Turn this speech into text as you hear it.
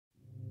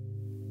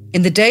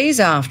In the days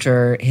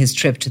after his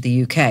trip to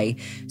the UK,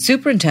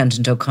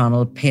 Superintendent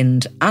O'Connell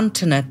pinned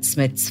Antoinette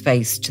Smith's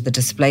face to the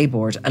display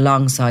board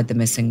alongside the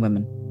missing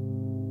women.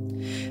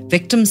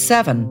 Victim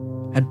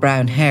 7 had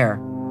brown hair,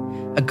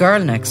 a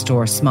girl next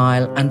door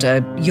smile and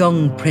a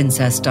young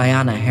Princess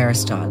Diana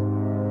hairstyle.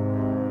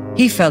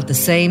 He felt the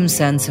same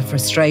sense of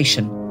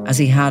frustration as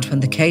he had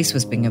when the case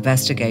was being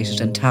investigated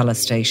in Tallaght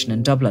Station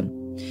in Dublin.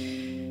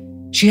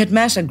 She had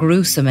met a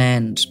gruesome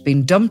end,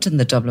 been dumped in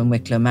the Dublin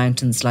Wicklow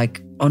Mountains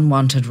like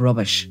unwanted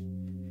rubbish.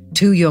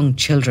 2 young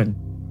children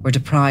were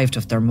deprived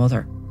of their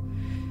mother.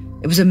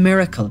 It was a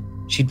miracle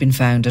she'd been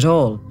found at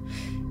all.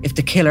 If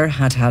the killer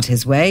had had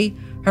his way,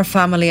 her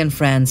family and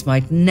friends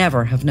might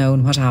never have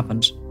known what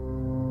happened.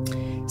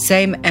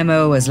 Same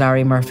MO as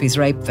Larry Murphy's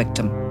rape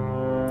victim,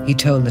 he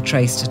told the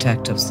Trace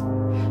detectives.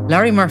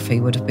 Larry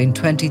Murphy would have been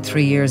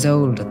 23 years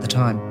old at the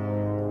time.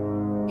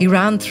 He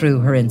ran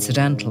through her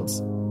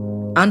incidentals.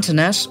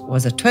 Antoinette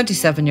was a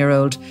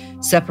 27-year-old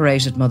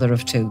separated mother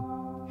of 2.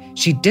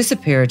 She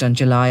disappeared on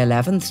July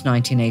 11th,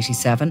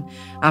 1987,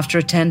 after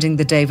attending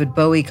the David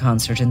Bowie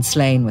concert in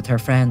Slane with her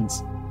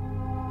friends.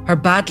 Her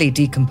badly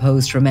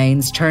decomposed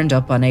remains turned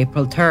up on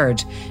April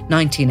 3rd,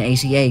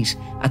 1988,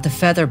 at the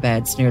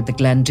Featherbeds near the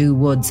Glendhu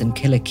Woods in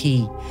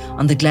Killikee,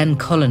 on the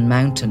Glencullen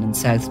Mountain in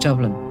South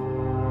Dublin.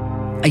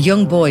 A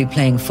young boy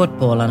playing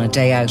football on a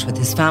day out with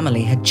his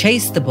family had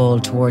chased the ball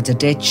towards a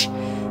ditch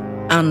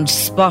and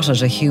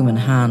spotted a human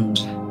hand.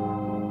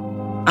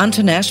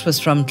 Antoinette was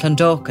from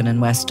Clondalkin in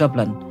West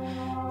Dublin.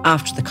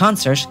 After the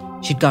concert,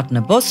 she'd gotten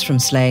a bus from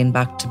Slane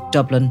back to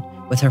Dublin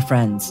with her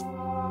friends.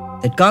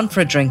 They'd gone for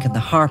a drink in the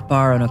Harp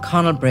Bar on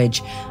O'Connell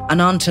Bridge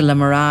and on to Le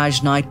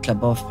Mirage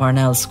nightclub off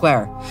Parnell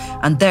Square.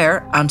 And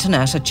there,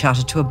 Antoinette had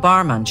chatted to a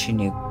barman she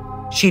knew.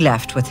 She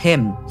left with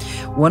him,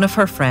 one of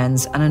her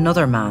friends and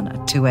another man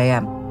at 2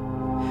 a.m.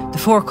 The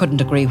 4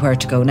 couldn't agree where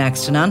to go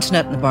next, and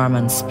Antoinette and the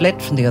barman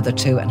split from the other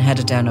 2 and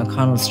headed down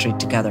O'Connell Street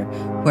together,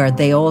 where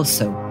they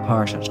also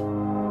parted.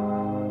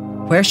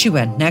 Where she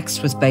went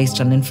next was based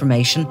on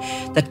information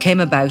that came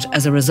about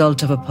as a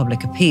result of a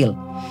public appeal.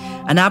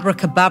 An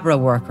abracadabra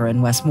worker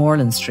in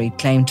Westmoreland Street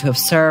claimed to have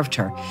served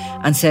her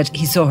and said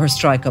he saw her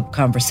strike up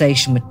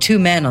conversation with 2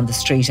 men on the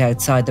street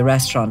outside the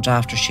restaurant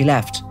after she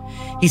left.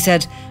 He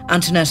said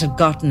Antoinette had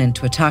gotten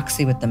into a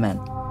taxi with the men.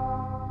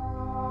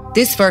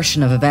 This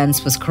version of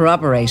events was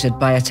corroborated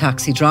by a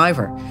taxi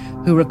driver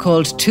who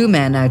recalled 2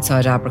 men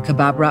outside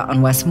Abracadabra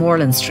on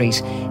Westmoreland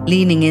Street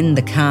leaning in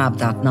the cab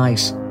that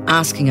night,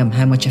 asking him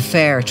how much a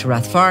fare to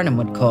Rathfarnham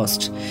would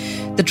cost.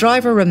 The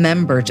driver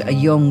remembered a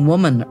young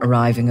woman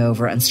arriving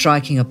over and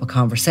striking up a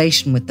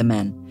conversation with the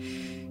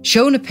men.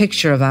 Shown a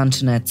picture of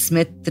Antoinette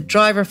Smith, the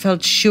driver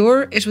felt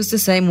sure it was the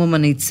same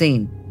woman he'd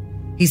seen.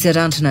 He said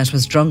Antoinette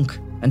was drunk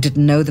and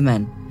didn't know the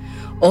men.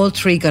 All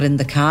 3 got in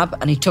the cab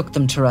and he took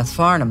them to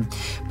Rathfarnham,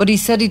 but he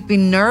said he'd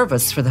been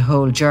nervous for the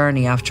whole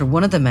journey after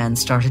one of the men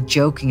started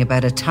joking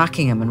about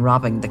attacking him and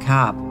robbing the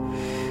cab.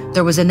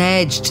 There was an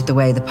edge to the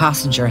way the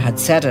passenger had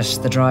said it,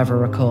 the driver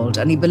recalled,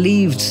 and he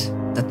believed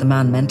that the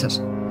man meant it.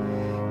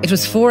 It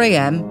was 4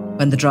 a.m.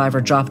 when the driver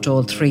dropped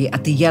all 3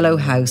 at the Yellow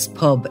House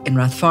pub in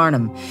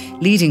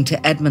Rathfarnham, leading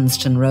to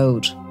Edmonstone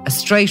Road, a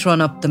straight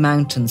run up the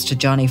mountains to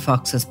Johnny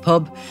Fox's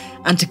pub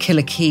and to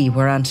Killikee,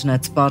 where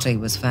Antoinette's body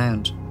was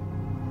found.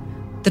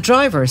 The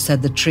driver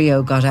said the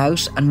trio got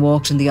out and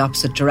walked in the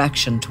opposite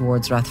direction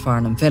towards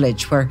Rathfarnham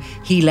village, where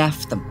he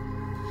left them.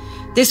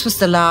 This was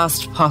the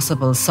last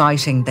possible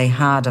sighting they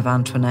had of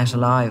Antoinette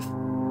alive.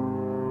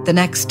 The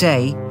next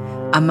day,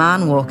 a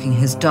man walking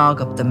his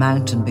dog up the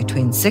mountain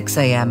between 6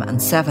 a.m.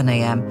 and 7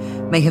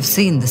 a.m. may have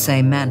seen the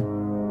same men.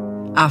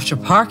 After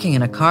parking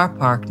in a car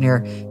park near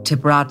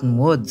Tibradden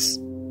Woods,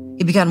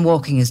 he began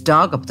walking his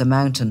dog up the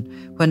mountain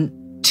when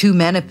 2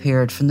 men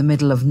appeared from the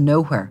middle of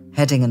nowhere,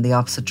 heading in the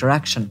opposite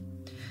direction.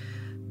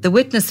 The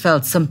witness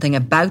felt something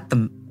about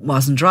them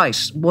wasn't right.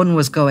 One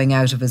was going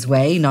out of his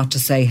way not to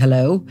say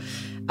hello.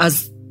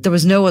 As there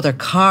was no other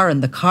car in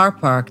the car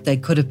park they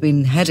could have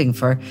been heading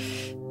for,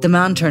 the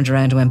man turned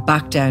around and went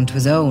back down to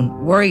his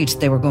own, worried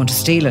they were going to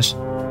steal it.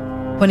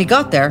 When he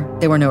got there,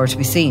 they were nowhere to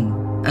be seen,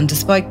 and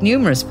despite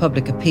numerous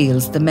public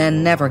appeals, the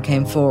men never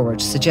came forward,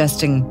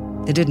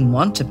 suggesting they didn't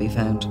want to be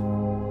found.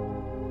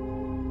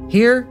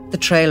 Here, the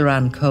trail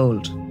ran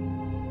cold.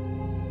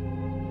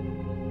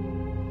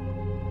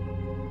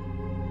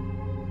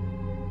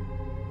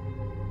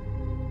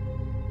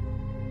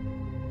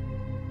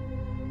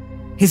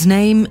 His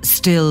name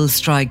still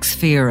strikes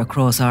fear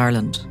across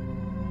Ireland.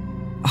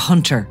 A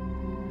hunter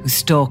who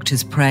stalked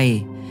his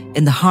prey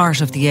in the heart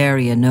of the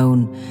area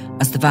known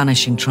as the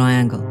Vanishing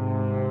Triangle.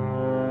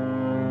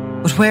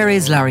 But where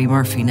is Larry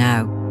Murphy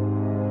now?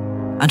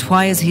 And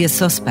why is he a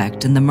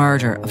suspect in the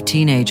murder of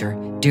teenager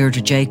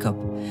Deirdre Jacob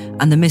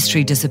and the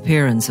mystery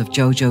disappearance of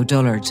Jojo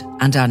Dullard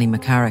and Annie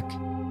McCarrick?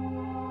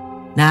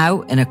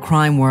 Now, in a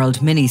Crime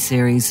World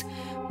mini-series,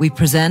 we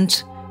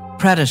present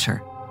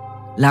Predator,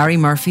 Larry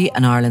Murphy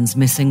and Ireland's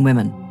Missing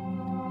Women,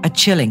 a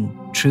chilling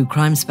true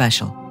crime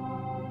special.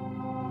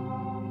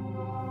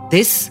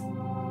 This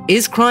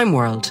is Crime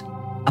World,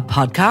 a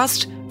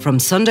podcast from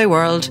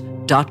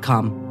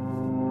SundayWorld.com.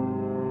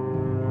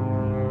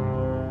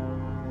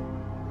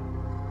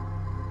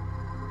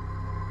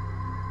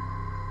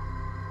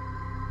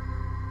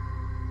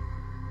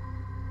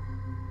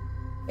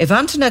 If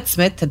Antoinette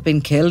Smith had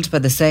been killed by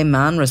the same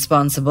man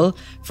responsible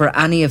for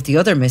any of the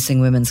other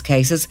missing women's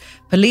cases,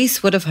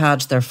 police would have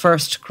had their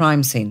first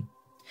crime scene.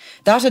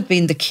 That had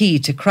been the key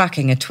to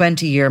cracking a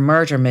 20-year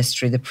murder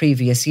mystery the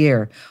previous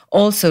year,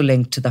 also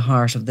linked to the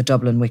heart of the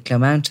Dublin Wicklow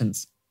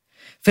Mountains.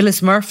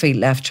 Phyllis Murphy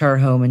left her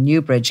home in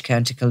Newbridge,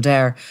 County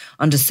Kildare,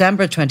 on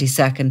December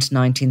 22nd,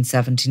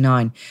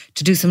 1979,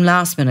 to do some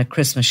last-minute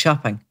Christmas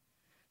shopping.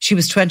 She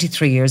was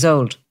 23 years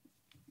old.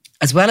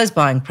 As well as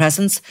buying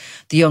presents,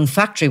 the young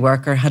factory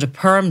worker had a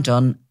perm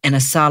done in a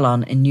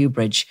salon in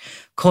Newbridge,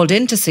 called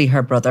in to see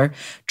her brother,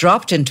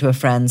 dropped into a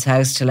friend's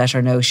house to let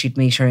her know she'd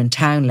meet her in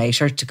town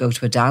later to go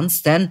to a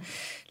dance, then,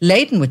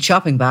 laden with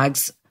shopping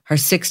bags, her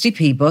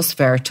 60p bus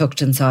fare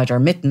tucked inside her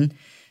mitten,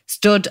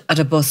 stood at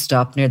a bus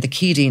stop near the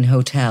Keydene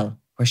Hotel,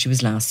 where she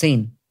was last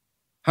seen.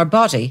 Her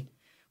body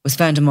was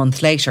found a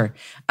month later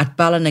at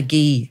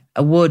Ballinagee,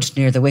 a wood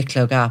near the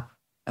Wicklow Gap.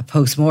 A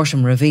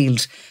post-mortem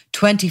revealed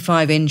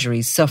 25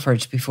 injuries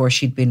suffered before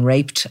she'd been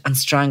raped and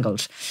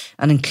strangled,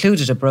 and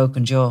included a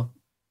broken jaw.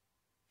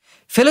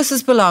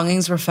 Phyllis's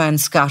belongings were found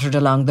scattered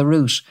along the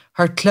route.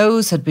 Her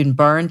clothes had been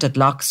burned at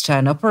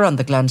Lockstown Upper on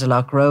the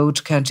Glendalough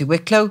Road, County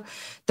Wicklow.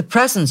 The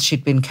presents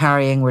she'd been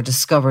carrying were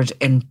discovered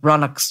in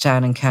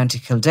Bronnockstown in County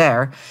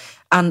Kildare,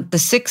 and the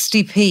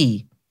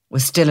 60p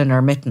was still in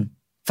her mitten,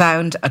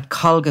 found at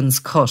Colgan's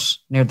Cut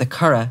near the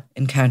Curragh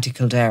in County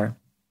Kildare.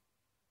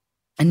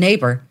 A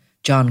neighbour,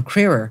 John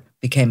Crerar,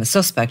 became a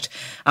suspect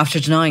after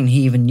denying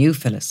he even knew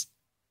Phyllis.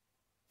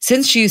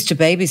 Since she used to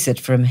babysit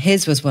for him,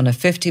 his was one of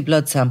 50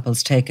 blood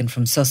samples taken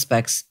from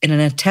suspects in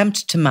an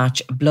attempt to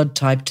match a blood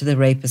type to the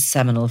rapist's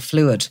seminal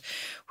fluid,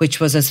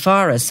 which was as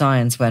far as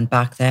science went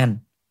back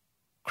then.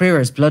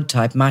 Crerar's blood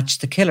type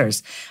matched the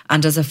killer's,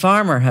 and as a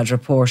farmer had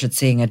reported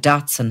seeing a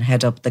Datsun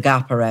head up the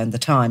gap around the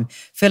time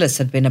Phyllis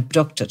had been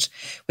abducted,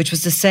 which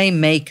was the same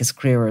make as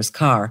Crerar's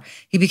car,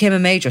 he became a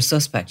major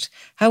suspect.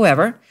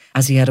 However,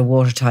 as he had a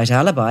watertight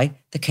alibi,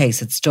 the case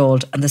had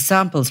stalled and the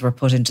samples were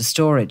put into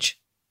storage.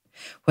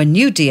 When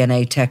new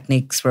DNA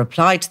techniques were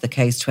applied to the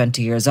case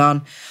 20 years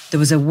on, there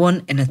was a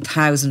 1 in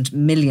 1,000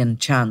 million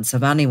chance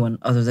of anyone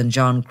other than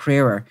John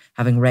Crerar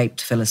having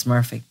raped Phyllis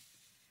Murphy.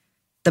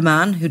 The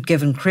man who'd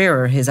given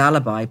Crerar his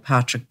alibi,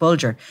 Patrick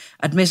Bulger,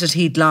 admitted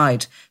he'd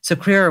lied so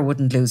Crerar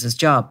wouldn't lose his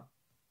job.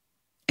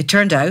 It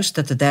turned out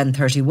that the then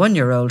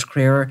 31-year-old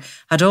Crerar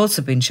had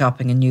also been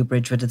shopping in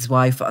Newbridge with his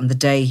wife on the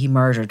day he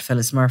murdered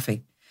Phyllis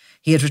Murphy.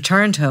 He had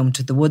returned home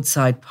to the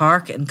Woodside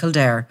Park in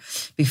Kildare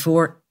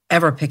before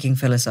ever picking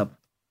Phyllis up.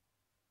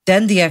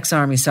 Then the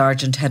ex-army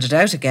sergeant headed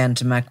out again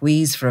to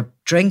McWee's for a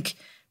drink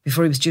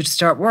before he was due to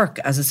start work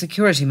as a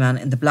security man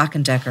in the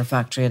Black & Decker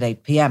factory at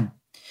 8 p.m.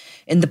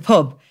 In the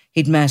pub,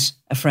 he'd met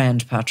a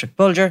friend, Patrick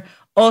Bulger,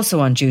 also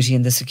on duty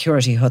in the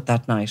security hut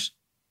that night.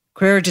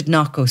 Crerar did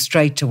not go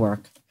straight to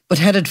work, but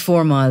headed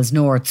 4 miles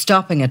north,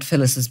 stopping at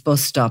Phyllis's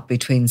bus stop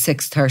between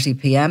 6:30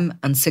 p.m.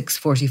 and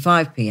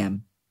 6:45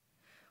 p.m.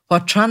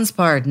 What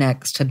transpired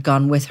next had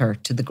gone with her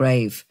to the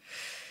grave.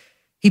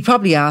 He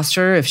probably asked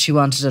her if she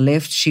wanted a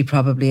lift. She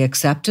probably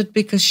accepted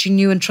because she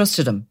knew and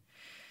trusted him.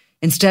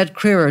 Instead,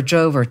 Crerar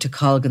drove her to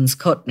Colgan's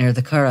Cut near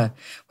the Curragh,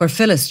 where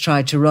Phyllis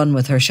tried to run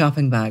with her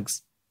shopping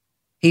bags.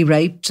 He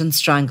raped and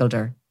strangled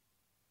her,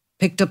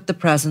 picked up the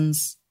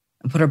presents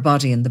and put her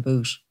body in the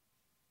boot.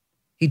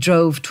 He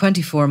drove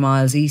 24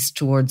 miles east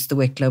towards the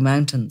Wicklow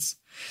Mountains,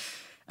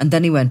 and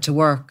then he went to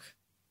work,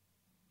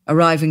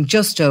 arriving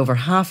just over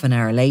half an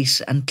hour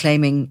late and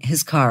claiming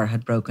his car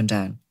had broken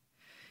down.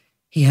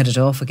 He headed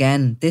off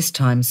again, this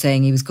time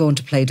saying he was going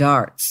to play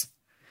darts,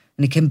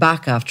 and he came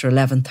back after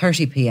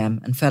 11:30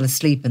 p.m. and fell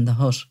asleep in the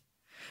hut.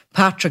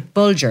 Patrick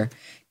Bulger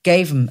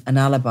gave him an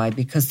alibi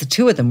because the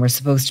two of them were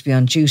supposed to be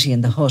on duty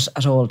in the hut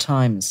at all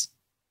times.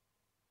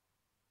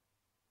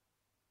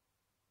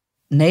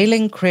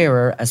 Nailing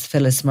Crerar as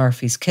Phyllis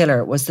Murphy's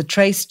killer was the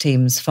Trace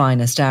team's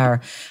finest hour,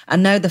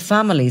 and now the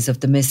families of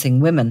the missing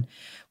women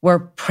were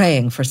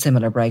praying for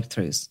similar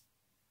breakthroughs.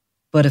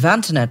 But if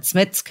Antoinette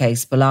Smith's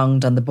case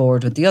belonged on the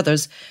board with the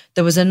others,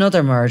 there was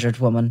another murdered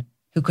woman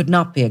who could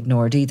not be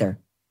ignored either,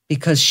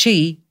 because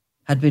she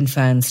had been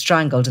found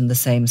strangled in the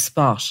same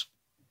spot,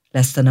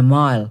 less than a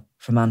mile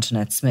from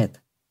Antoinette Smith.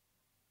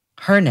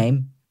 Her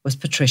name was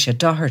Patricia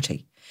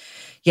Doherty.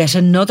 Yet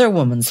another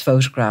woman's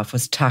photograph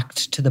was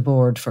tacked to the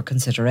board for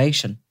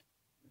consideration.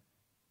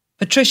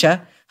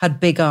 Patricia had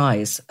big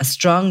eyes, a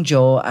strong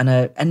jaw and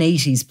an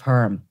 80s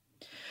perm.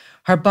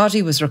 Her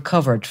body was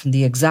recovered from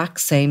the exact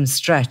same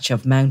stretch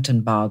of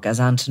mountain bog as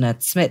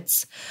Antoinette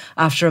Smith's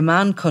after a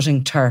man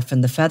cutting turf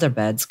in the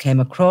featherbeds came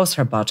across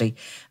her body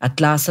at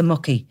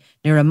Glassamuckey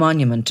near a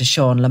monument to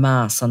Sean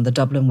Lamass on the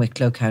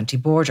Dublin-Wicklow County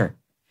border.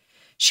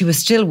 She was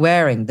still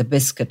wearing the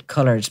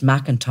biscuit-coloured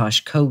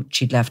Macintosh coat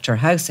she'd left her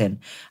house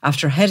in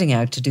after heading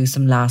out to do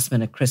some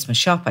last-minute Christmas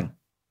shopping.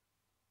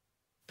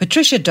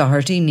 Patricia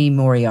Doherty, née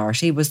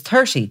Moriarty, was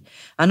 30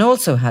 and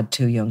also had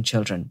 2 young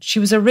children. She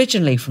was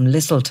originally from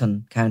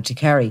Littleton, County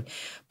Kerry,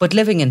 but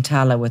living in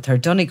Tala with her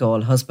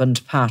Donegal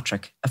husband,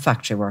 Patrick, a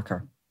factory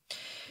worker.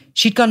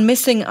 She'd gone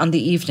missing on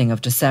the evening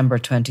of December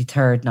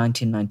 23rd,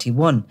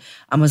 1991,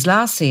 and was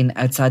last seen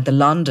outside the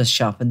Londis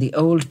shop in the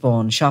Old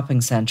Bawn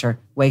shopping centre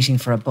waiting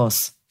for a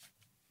bus.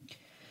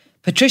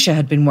 Patricia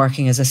had been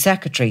working as a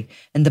secretary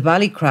in the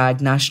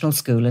Ballycrag National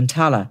School in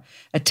Tala,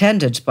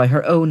 attended by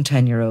her own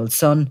 10-year-old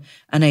son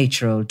and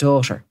 8-year-old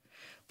daughter.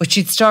 But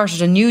she'd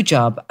started a new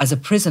job as a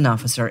prison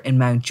officer in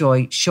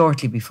Mountjoy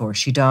shortly before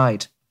she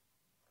died.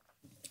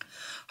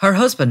 Her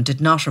husband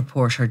did not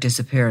report her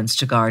disappearance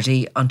to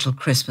Gardaí until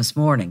Christmas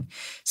morning,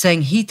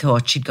 saying he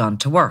thought she'd gone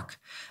to work,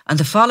 and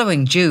the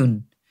following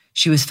June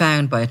she was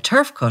found by a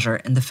turf cutter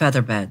in the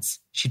Featherbeds.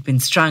 She'd been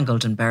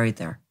strangled and buried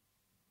there.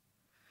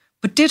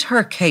 But did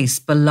her case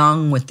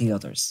belong with the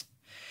others?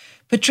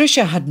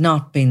 Patricia had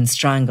not been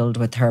strangled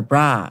with her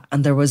bra,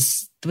 and there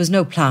was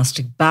no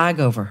plastic bag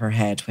over her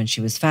head when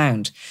she was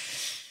found.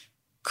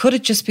 Could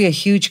it just be a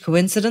huge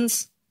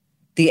coincidence?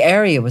 The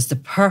area was the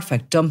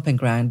perfect dumping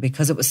ground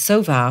because it was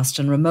so vast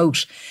and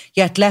remote,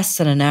 yet less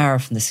than an hour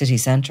from the city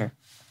centre.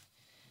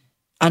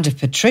 And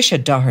if Patricia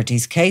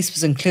Doherty's case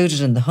was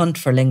included in the hunt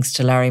for links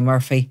to Larry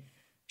Murphy,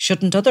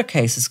 shouldn't other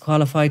cases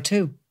qualify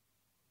too?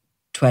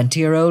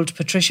 20-year-old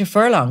Patricia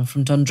Furlong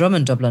from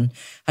Dundrum, Dublin,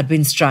 had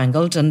been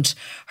strangled and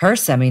her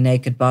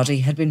semi-naked body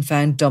had been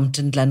found dumped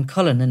in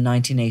Glencullen in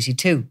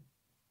 1982.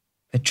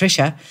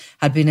 Patricia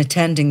had been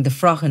attending the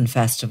Froghan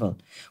Festival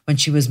when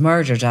she was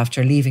murdered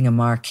after leaving a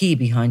marquee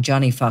behind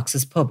Johnny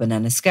Fox's pub in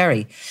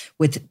Enniskerry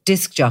with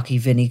disc jockey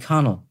Vinnie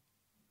Connell.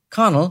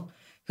 Connell,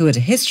 who had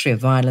a history of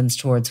violence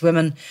towards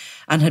women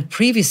and had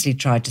previously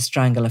tried to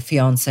strangle a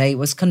fiancée,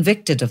 was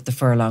convicted of the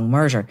Furlong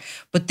murder,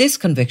 but this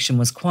conviction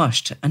was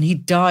quashed and he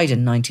died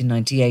in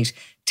 1998,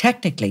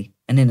 technically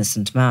an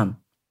innocent man.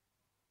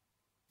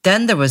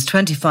 Then there was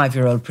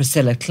 25-year-old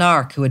Priscilla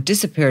Clark, who had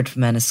disappeared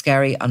from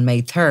Enniskerry on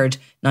May 3rd,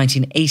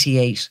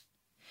 1988.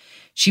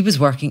 She was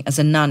working as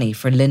a nanny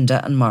for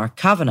Linda and Mark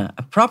Kavanagh,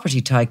 a property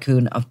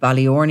tycoon of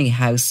Ballyorney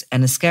House,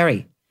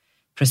 Enniskerry.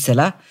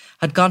 Priscilla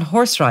had gone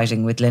horse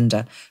riding with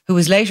Linda, who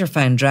was later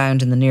found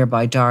drowned in the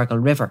nearby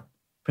Dargle River.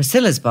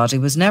 Priscilla's body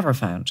was never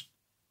found.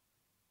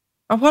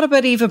 Or what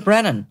about Eva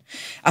Brennan?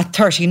 At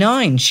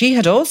 39, she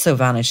had also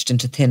vanished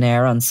into thin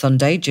air on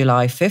Sunday,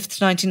 July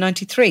 5th,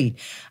 1993,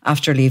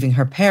 after leaving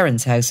her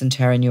parents' house in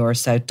Terranure,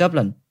 South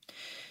Dublin.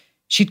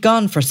 She'd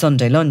gone for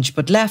Sunday lunch,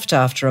 but left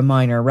after a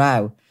minor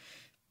row.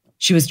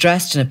 She was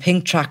dressed in a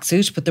pink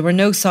tracksuit, but there were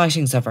no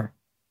sightings of her.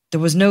 There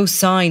was no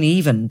sign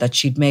even that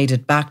she'd made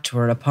it back to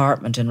her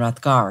apartment in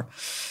Rathgar.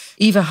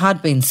 Eva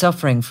had been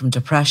suffering from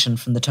depression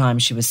from the time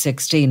she was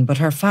 16, but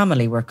her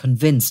family were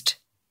convinced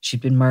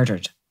she'd been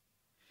murdered.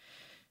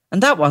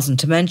 And that wasn't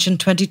to mention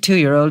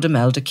 22-year-old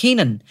Imelda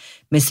Keenan,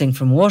 missing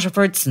from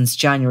Waterford since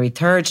January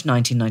 3rd,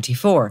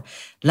 1994,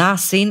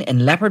 last seen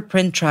in leopard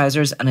print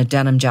trousers and a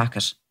denim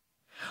jacket.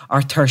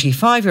 Or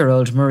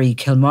 35-year-old Marie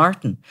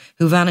Kilmartin,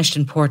 who vanished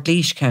in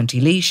Portlaoise, County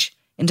Laois,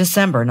 in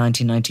December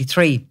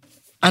 1993,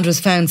 and was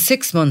found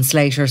 6 months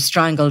later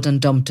strangled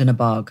and dumped in a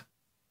bog.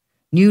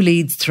 New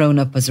leads thrown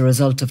up as a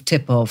result of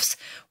tip-offs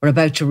were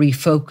about to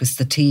refocus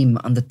the team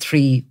on the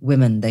 3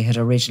 women they had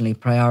originally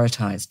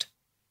prioritised: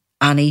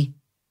 Annie,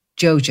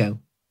 Jojo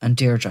and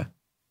Deirdre.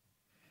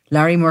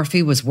 Larry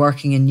Murphy was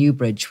working in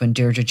Newbridge when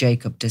Deirdre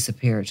Jacob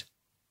disappeared.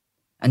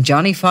 And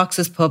Johnny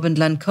Fox's pub in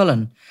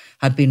Glencullen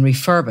had been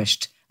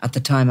refurbished at the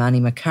time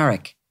Annie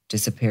McCarrick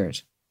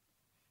disappeared.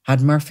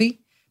 Had Murphy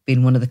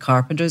been one of the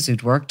carpenters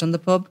who'd worked on the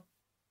pub?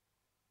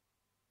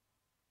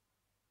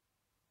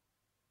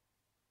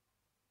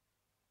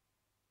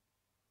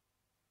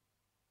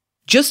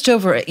 Just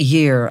over a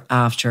year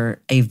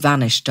after A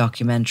Vanished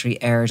documentary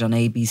aired on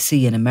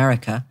ABC in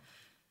America,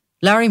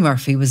 Larry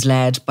Murphy was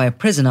led by a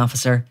prison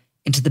officer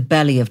into the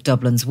belly of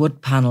Dublin's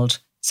wood-panelled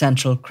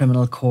Central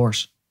Criminal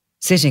Court,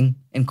 sitting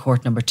in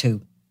Court Number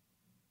 2.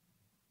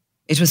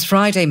 It was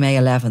Friday, May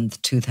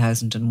 11th,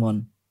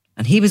 2001,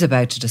 and he was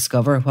about to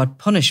discover what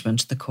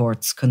punishment the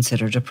courts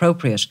considered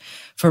appropriate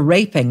for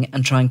raping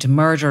and trying to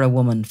murder a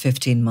woman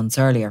 15 months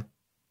earlier.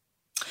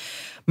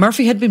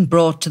 Murphy had been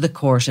brought to the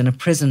court in a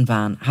prison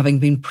van, having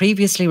been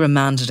previously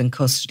remanded in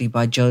custody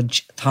by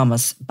Judge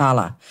Thomas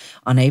Balla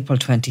on April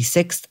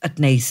 26th at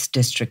Naas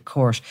District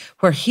Court,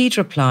 where he'd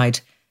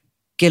replied,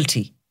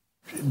 guilty.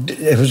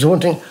 It was one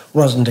thing,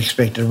 wasn't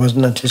expected,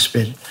 wasn't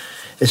anticipated.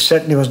 It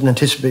certainly wasn't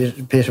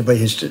anticipated by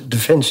his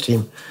defence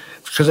team,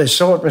 because I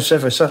saw it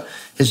myself. I saw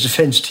his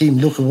defence team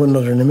look at one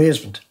another in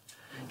amazement.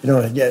 You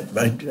know,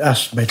 I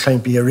asked my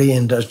client to be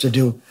arraigned as to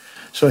do,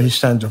 so he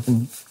stands up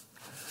and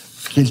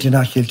guilty,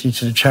 not guilty,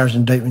 to the charge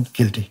indictment,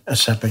 guilty, and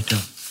sat back down.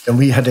 And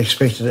we had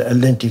expected a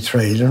lengthy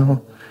trial, you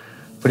know,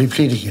 but he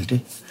pleaded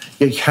guilty.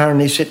 You had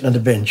Carney sitting on the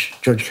bench,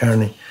 Judge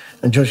Carney,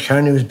 and Judge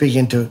Carney was big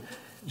into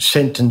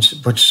sentence,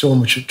 but so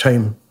much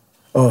time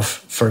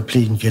off for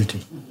pleading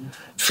guilty,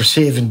 for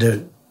saving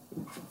the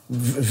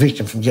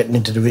victim from getting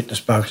into the witness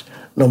box,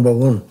 number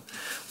one.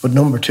 But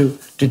number two,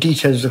 the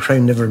details of the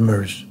crime never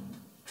emerged.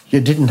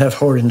 You didn't have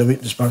her in the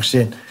witness box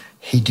saying,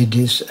 he did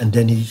this, and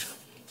then he,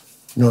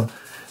 you know,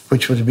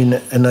 which would have been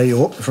an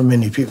eye-opener for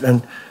many people.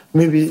 And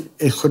maybe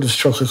it could have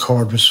struck a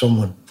chord with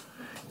someone.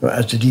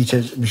 as the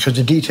details, because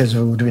the details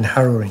of it would have been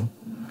harrowing.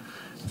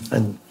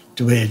 And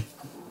the way,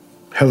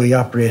 how he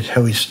operated,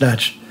 how he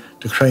snatched,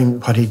 the crime,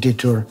 what he did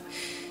to her.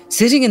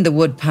 Sitting in the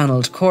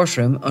wood-panelled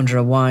courtroom under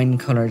a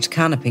wine-coloured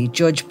canopy,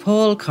 Judge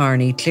Paul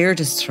Carney cleared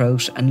his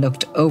throat and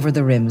looked over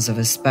the rims of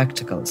his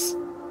spectacles.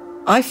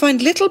 I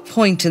find little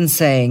point in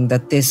saying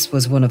that this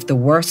was one of the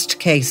worst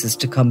cases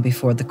to come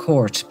before the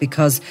court,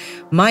 because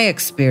my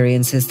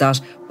experience is that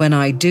when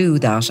I do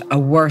that, a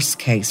worse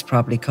case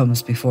probably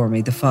comes before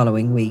me the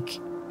following week,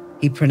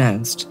 he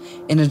pronounced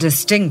in a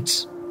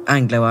distinct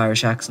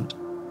Anglo-Irish accent.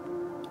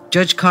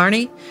 Judge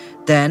Carney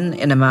then,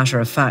 in a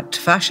matter-of-fact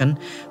fashion,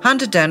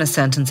 handed down a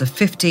sentence of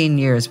 15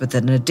 years with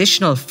an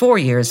additional 4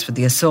 years for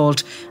the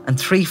assault and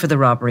 3 for the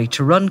robbery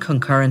to run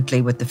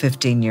concurrently with the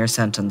 15-year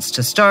sentence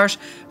to start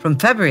from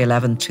February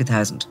 11,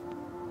 2000.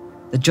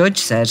 The judge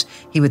said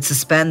he would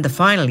suspend the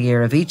final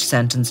year of each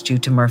sentence due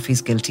to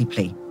Murphy's guilty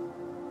plea.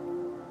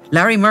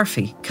 Larry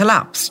Murphy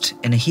collapsed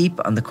in a heap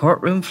on the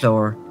courtroom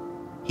floor.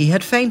 He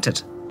had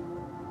fainted.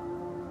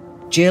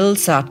 Jill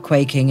sat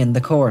quaking in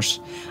the court.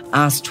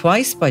 Asked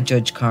twice by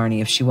Judge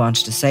Carney if she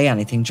wanted to say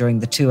anything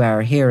during the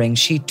 2-hour hearing,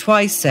 she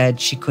twice said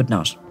she could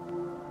not.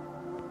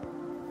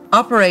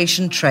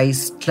 Operation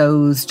Trace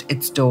closed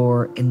its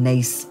door in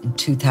Naas in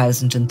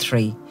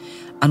 2003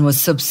 and was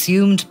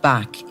subsumed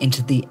back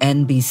into the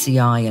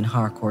NBCI in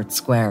Harcourt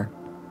Square.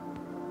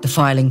 The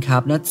filing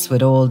cabinets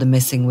with all the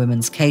missing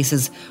women's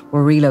cases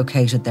were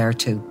relocated there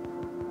too.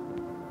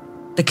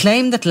 The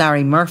claim that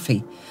Larry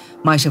Murphy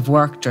might have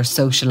worked or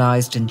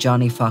socialised in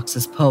Johnny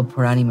Fox's pub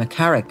where Annie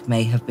McCarrick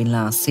may have been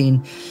last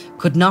seen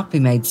could not be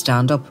made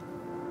stand up.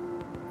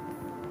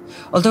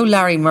 Although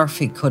Larry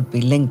Murphy could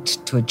be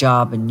linked to a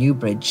job in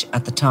Newbridge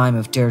at the time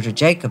of Deirdre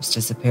Jacobs'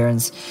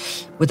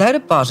 disappearance, without a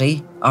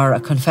body or a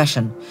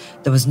confession,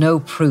 there was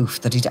no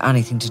proof that he'd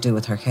anything to do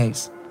with her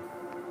case.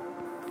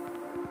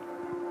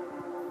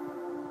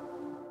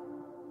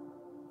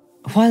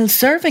 While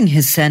serving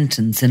his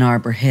sentence in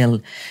Arbour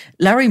Hill,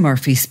 Larry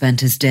Murphy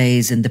spent his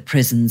days in the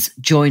prison's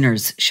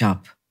joiner's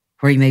shop,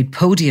 where he made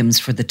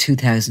podiums for the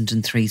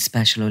 2003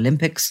 Special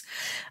Olympics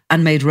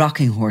and made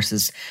rocking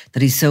horses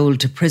that he sold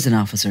to prison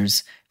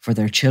officers for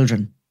their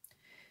children.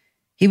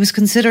 He was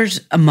considered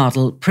a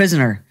model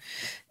prisoner,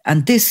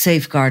 and this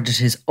safeguarded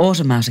his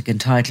automatic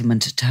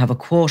entitlement to have a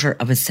quarter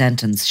of his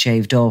sentence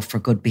shaved off for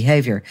good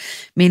behaviour,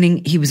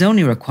 meaning he was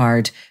only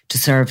required to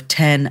serve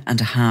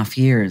 10.5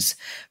 years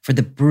for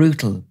the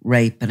brutal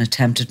rape and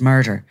attempted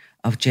murder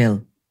of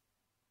Jill.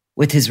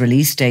 With his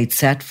release date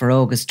set for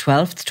August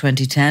 12th,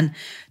 2010,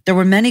 there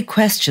were many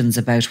questions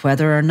about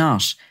whether or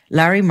not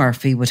Larry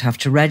Murphy would have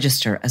to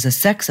register as a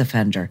sex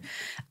offender,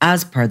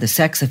 as per the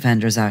Sex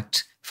Offenders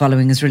Act,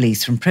 following his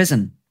release from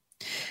prison.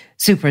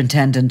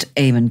 Superintendent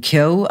Eamon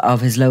Keogh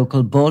of his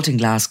local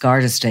Baltinglass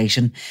Garda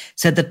station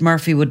said that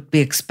Murphy would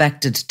be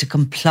expected to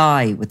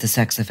comply with the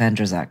Sex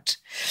Offenders Act.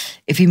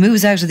 If he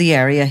moves out of the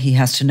area, he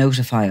has to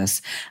notify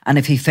us, and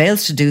if he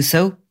fails to do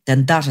so,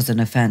 then that is an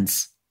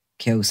offence,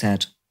 Keogh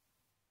said.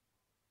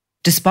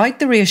 Despite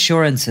the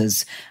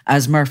reassurances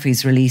as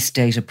Murphy's release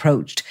date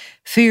approached,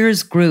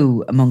 fears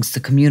grew amongst the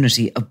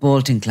community of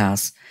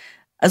Baltinglass,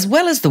 as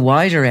well as the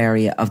wider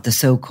area of the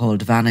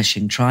so-called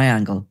Vanishing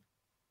Triangle.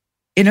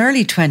 In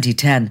early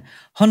 2010,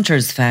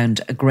 hunters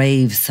found a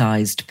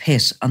grave-sized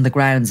pit on the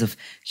grounds of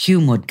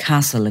Humewood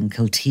Castle in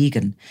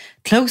Kiltegan,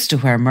 close to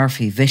where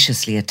Murphy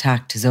viciously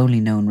attacked his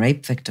only known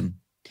rape victim.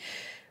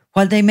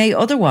 While they may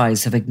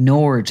otherwise have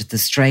ignored the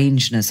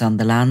strangeness on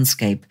the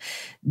landscape,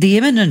 the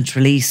imminent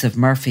release of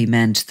Murphy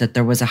meant that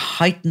there was a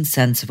heightened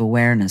sense of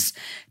awareness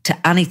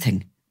to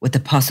anything with the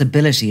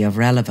possibility of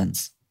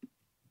relevance.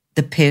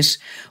 The pit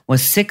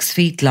was 6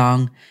 feet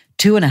long,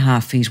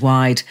 2.5 feet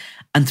wide,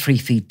 and 3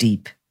 feet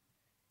deep.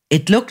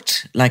 It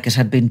looked like it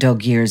had been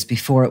dug years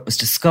before it was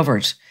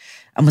discovered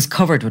and was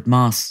covered with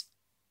moss.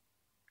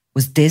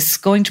 Was this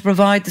going to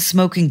provide the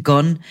smoking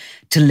gun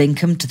to link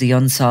him to the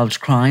unsolved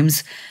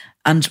crimes?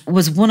 And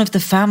was one of the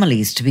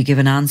families to be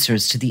given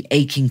answers to the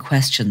aching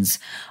questions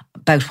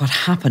about what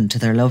happened to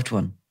their loved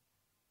one?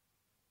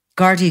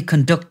 Gardaí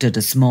conducted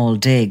a small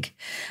dig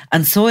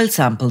and soil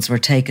samples were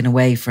taken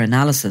away for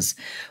analysis,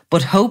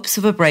 but hopes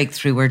of a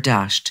breakthrough were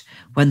dashed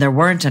when there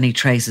weren't any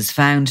traces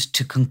found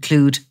to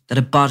conclude that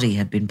a body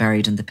had been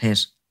buried in the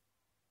pit.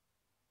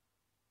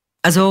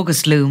 As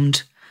August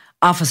loomed,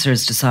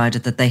 officers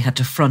decided that they had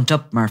to front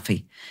up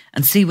Murphy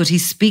and see would he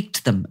speak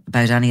to them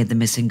about any of the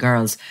missing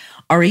girls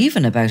or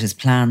even about his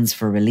plans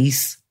for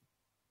release.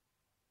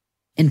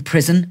 In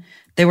prison,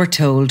 they were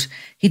told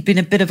he'd been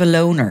a bit of a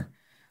loner,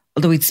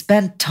 although he'd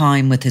spent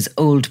time with his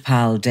old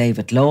pal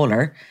David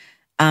Lawler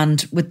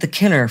and with the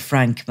killer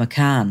Frank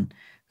McCann,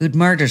 who'd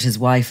murdered his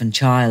wife and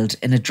child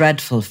in a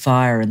dreadful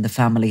fire in the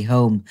family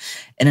home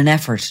in an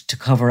effort to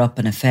cover up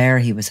an affair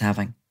he was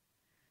having.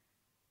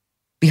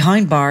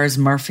 Behind bars,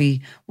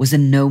 Murphy was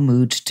in no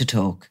mood to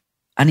talk,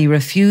 and he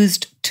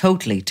refused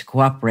totally to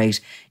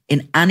cooperate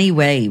in any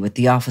way with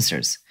the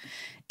officers,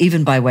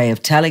 even by way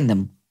of telling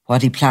them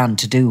what he planned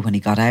to do when he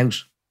got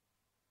out.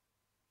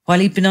 While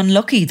he'd been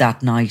unlucky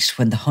that night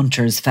when the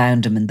hunters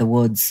found him in the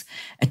woods,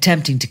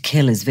 attempting to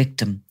kill his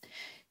victim,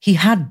 he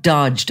had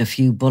dodged a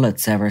few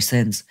bullets ever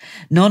since,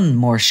 none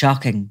more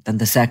shocking than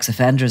the sex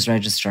offenders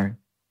register.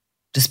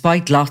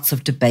 Despite lots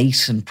of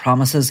debate and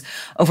promises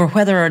over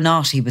whether or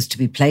not he was to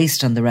be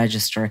placed on the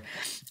register,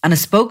 and a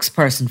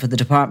spokesperson for the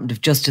Department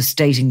of Justice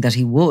stating that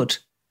he would,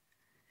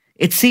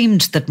 it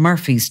seemed that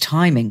Murphy's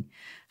timing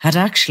had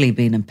actually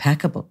been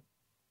impeccable.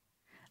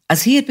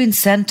 As he had been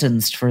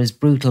sentenced for his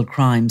brutal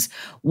crimes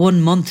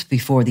 1 month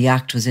before the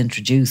Act was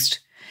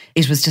introduced,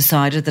 it was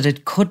decided that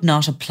it could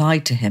not apply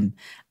to him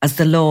as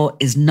the law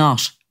is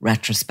not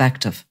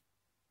retrospective.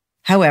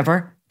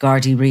 However,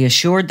 Gardaí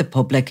reassured the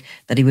public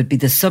that he would be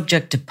the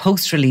subject to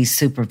post-release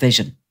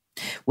supervision,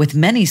 with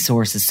many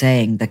sources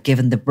saying that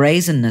given the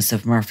brazenness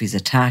of Murphy's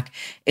attack,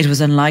 it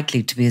was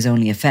unlikely to be his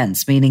only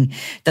offence, meaning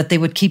that they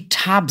would keep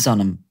tabs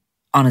on him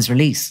on his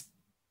release.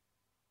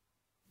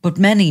 But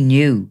many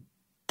knew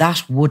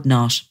that would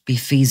not be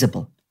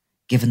feasible,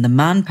 given the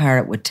manpower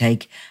it would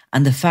take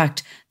and the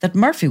fact that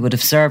Murphy would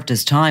have served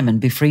his time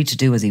and be free to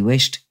do as he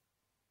wished.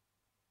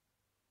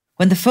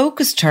 When the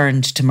focus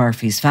turned to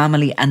Murphy's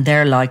family and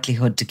their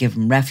likelihood to give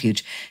him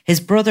refuge, his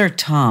brother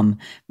Tom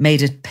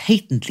made it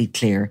patently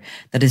clear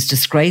that his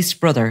disgraced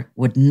brother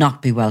would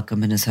not be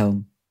welcome in his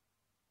home.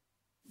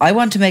 "I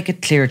want to make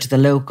it clear to the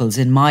locals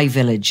in my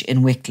village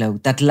in Wicklow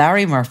that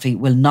Larry Murphy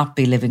will not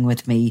be living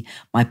with me,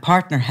 my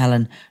partner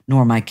Helen,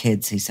 nor my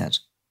kids," he said.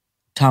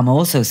 Tom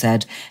also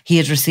said he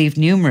had received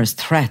numerous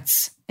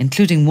threats,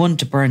 including one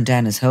to burn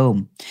down his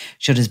home,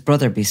 should his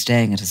brother be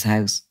staying at his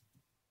house.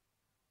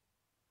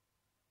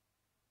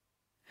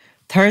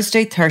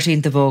 Thursday,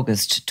 13th of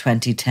August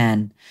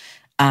 2010,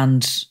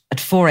 and at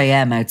 4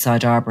 a.m.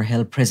 outside Arbour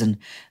Hill Prison,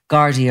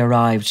 Gardaí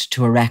arrived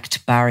to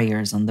erect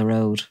barriers on the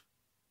road.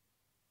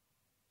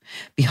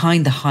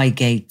 Behind the high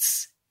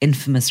gates,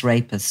 infamous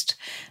rapist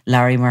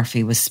Larry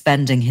Murphy was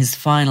spending his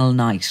final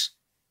night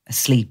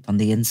asleep on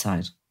the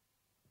inside.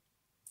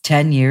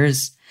 10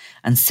 years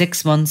and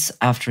 6 months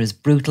after his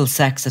brutal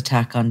sex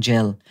attack on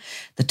Jill,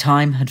 the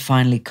time had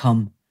finally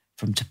come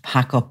for him to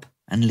pack up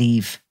and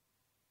leave.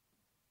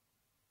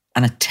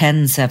 And at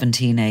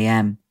 10:17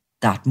 a.m.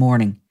 that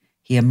morning,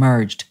 he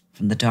emerged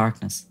from the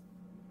darkness.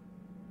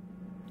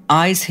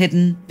 Eyes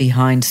hidden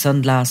behind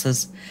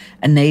sunglasses,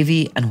 a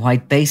navy and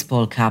white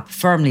baseball cap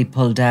firmly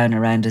pulled down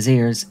around his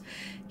ears,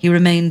 he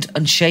remained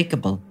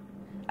unshakable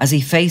as he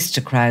faced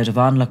a crowd of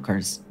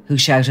onlookers who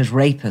shouted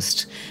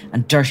rapist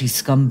and dirty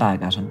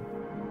scumbag at him.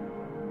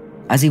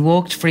 As he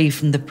walked free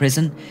from the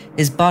prison,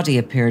 his body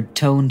appeared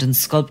toned and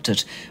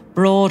sculpted,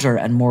 broader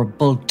and more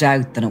bulked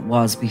out than it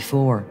was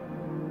before.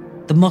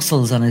 The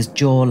muscles on his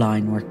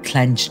jawline were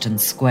clenched and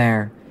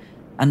square,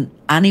 and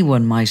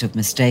anyone might have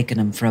mistaken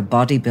him for a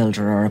bodybuilder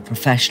or a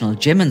professional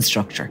gym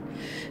instructor,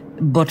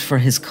 but for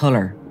his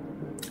colour,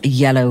 a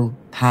yellow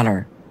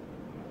pallor,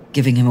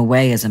 giving him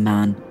away as a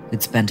man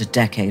who'd spent a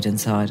decade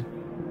inside.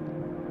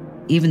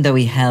 Even though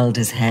he held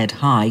his head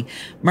high,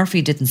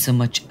 Murphy didn't so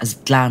much as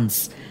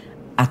glance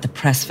at the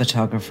press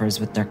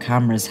photographers with their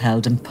cameras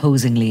held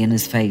imposingly in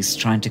his face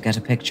trying to get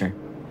a picture.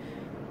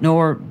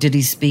 Nor did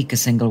he speak a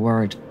single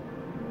word.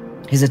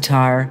 His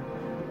attire,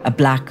 a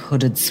black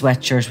hooded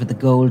sweatshirt with the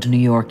gold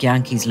New York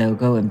Yankees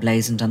logo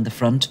emblazoned on the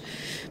front,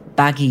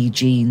 baggy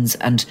jeans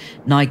and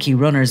Nike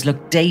runners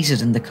looked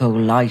dated in the cold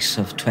light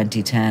of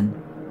 2010.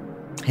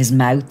 His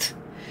mouth,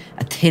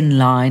 a thin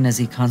line as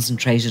he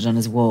concentrated on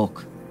his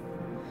walk.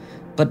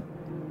 But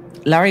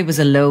Larry was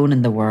alone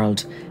in the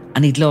world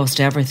and he'd lost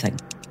everything.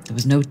 There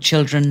was no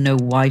children, no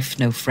wife,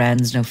 no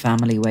friends, no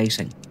family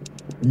waiting.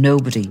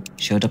 Nobody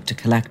showed up to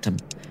collect him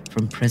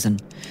from prison,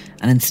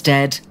 and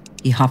instead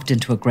he hopped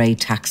into a grey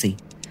taxi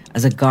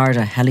as a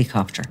Garda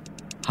helicopter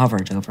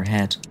hovered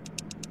overhead.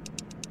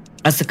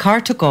 As the car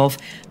took off,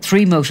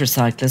 3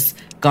 motorcyclists,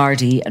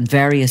 Gardaí and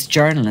various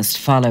journalists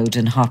followed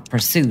in hot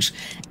pursuit.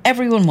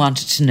 Everyone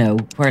wanted to know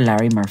where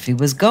Larry Murphy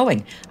was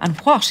going and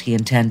what he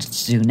intended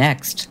to do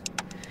next.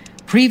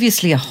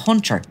 Previously a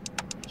hunter,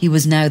 he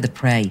was now the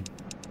prey.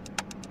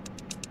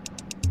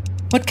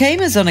 What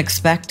came as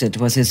unexpected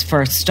was his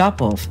first stop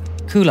off,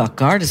 Coolock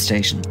Garda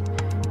Station.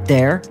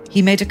 There,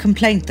 he made a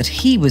complaint that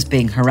he was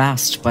being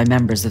harassed by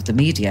members of the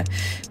media,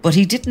 but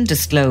he didn't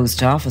disclose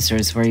to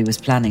officers where he was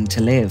planning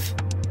to live.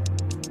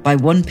 By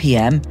 1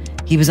 p.m,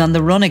 he was on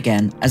the run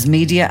again as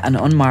media and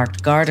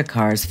unmarked Garda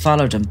cars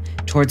followed him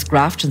towards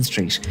Grafton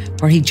Street,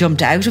 where he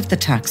jumped out of the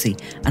taxi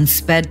and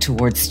sped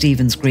towards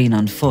Stephen's Green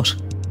on foot,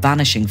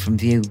 vanishing from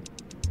view.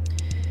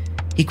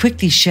 He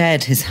quickly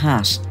shed his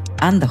hat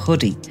and the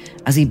hoodie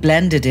as he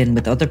blended in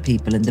with other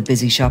people in the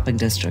busy shopping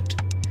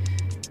district.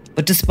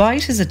 But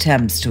despite his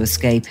attempts to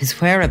escape, his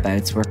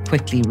whereabouts were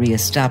quickly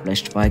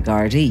re-established by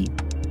Gardaí.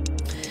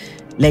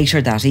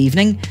 Later that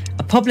evening,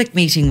 a public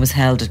meeting was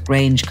held at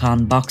Grange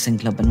Con Boxing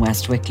Club in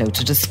West Wicklow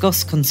to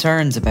discuss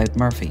concerns about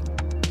Murphy.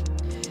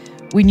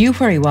 "We knew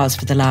where he was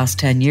for the last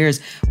 10 years.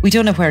 We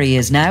don't know where he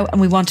is now,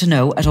 and we want to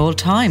know at all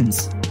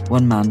times,"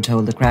 one man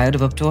told the crowd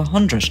of up to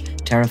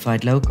 100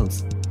 terrified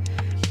locals.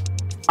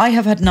 "I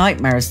have had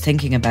nightmares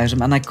thinking about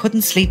him and I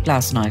couldn't sleep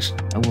last night,"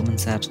 a woman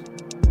said.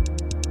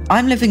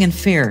 "I'm living in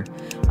fear.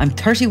 I'm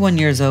 31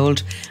 years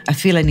old. I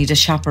feel I need a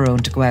chaperone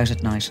to go out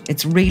at night.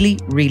 It's really,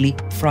 really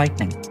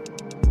frightening."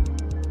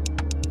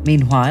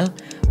 Meanwhile,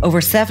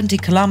 over 70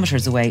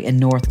 kilometres away in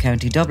North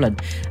County Dublin,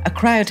 a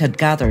crowd had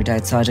gathered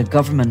outside a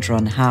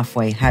government-run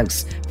halfway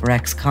house for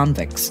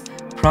ex-convicts,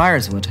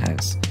 Priorswood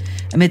House,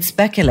 amid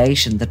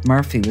speculation that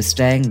Murphy was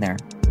staying there.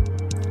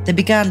 They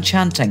began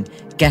chanting,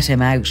 "Get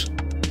him out."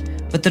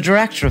 But the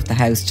director of the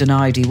house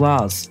denied he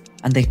was,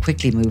 and they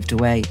quickly moved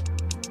away.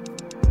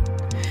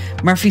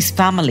 Murphy's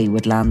family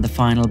would land the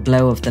final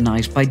blow of the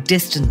night by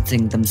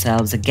distancing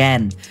themselves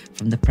again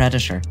from the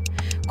predator,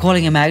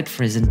 calling him out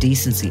for his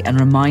indecency and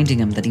reminding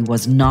him that he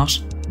was not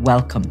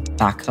welcome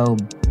back home.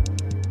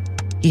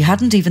 He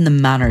hadn't even the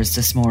manners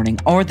this morning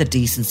or the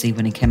decency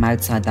when he came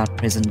outside that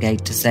prison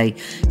gate to say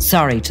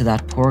sorry to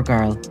that poor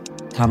girl,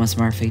 Thomas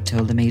Murphy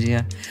told the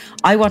media.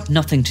 "I want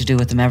nothing to do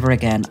with him ever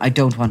again. I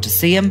don't want to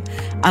see him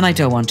and I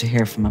don't want to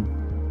hear from him."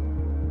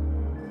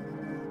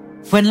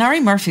 When Larry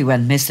Murphy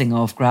went missing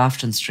off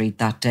Grafton Street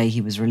that day he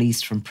was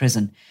released from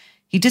prison,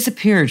 he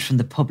disappeared from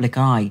the public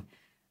eye,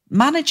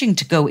 managing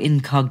to go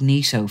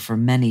incognito for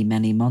many,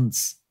 many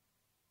months.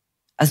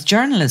 As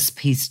journalists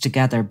pieced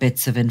together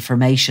bits of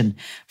information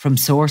from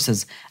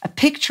sources, a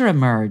picture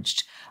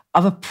emerged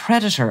of a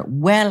predator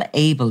well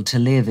able to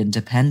live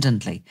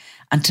independently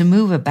and to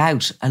move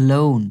about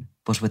alone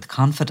but with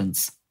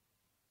confidence.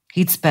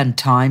 He'd spent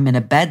time in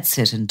a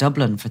bedsit in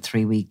Dublin for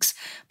 3 weeks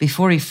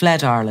before he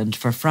fled Ireland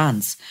for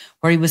France,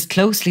 where he was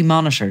closely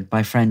monitored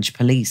by French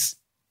police.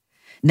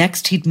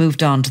 Next, he'd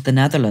moved on to the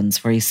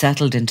Netherlands, where he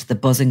settled into the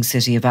buzzing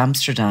city of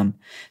Amsterdam,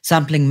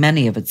 sampling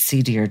many of its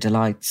seedier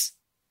delights.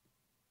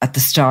 At the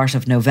start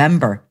of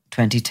November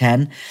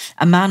 2010,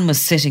 a man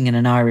was sitting in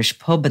an Irish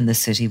pub in the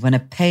city when a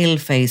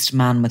pale-faced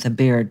man with a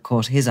beard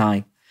caught his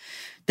eye.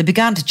 They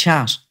began to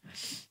chat,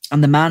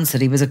 and the man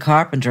said he was a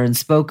carpenter and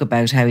spoke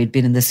about how he'd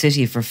been in the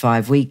city for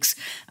 5 weeks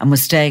and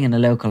was staying in a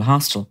local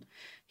hostel.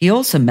 He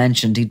also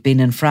mentioned he'd been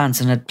in France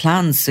and had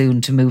plans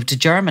soon to move to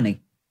Germany.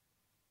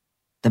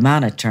 The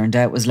man, it turned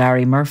out, was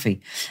Larry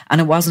Murphy, and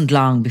it wasn't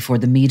long before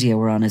the media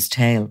were on his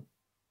tail.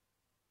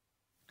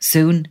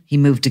 Soon he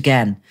moved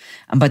again,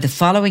 and by the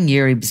following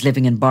year he was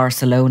living in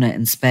Barcelona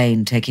in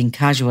Spain, taking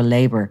casual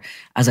labour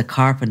as a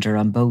carpenter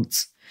on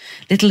boats.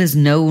 Little is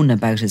known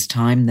about his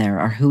time there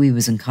or who he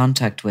was in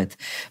contact with,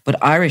 but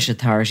Irish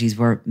authorities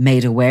were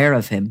made aware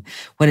of him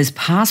when his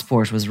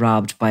passport was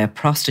robbed by a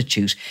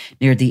prostitute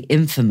near the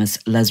infamous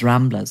Les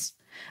Ramblas,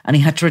 and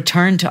he had to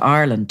return to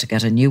Ireland to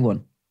get a new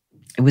one.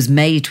 It was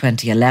May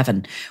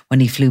 2011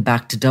 when he flew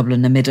back to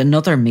Dublin amid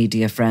another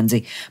media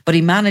frenzy, but he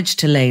managed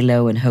to lay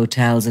low in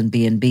hotels and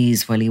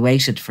B&Bs while he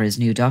waited for his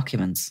new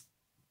documents.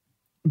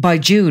 By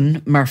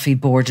June, Murphy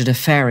boarded a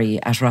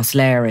ferry at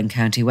Rosslare in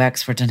County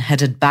Wexford and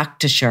headed back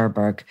to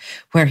Cherbourg,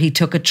 where he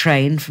took a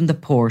train from the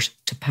port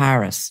to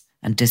Paris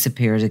and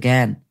disappeared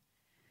again.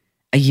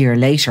 A year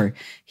later,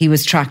 he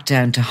was tracked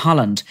down to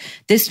Holland,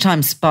 this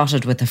time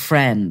spotted with a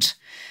friend,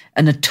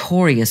 a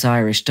notorious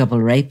Irish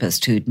double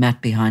rapist who'd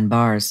met behind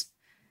bars.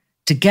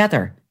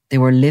 Together, they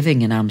were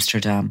living in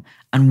Amsterdam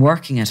and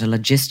working at a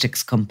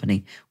logistics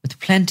company with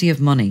plenty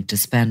of money to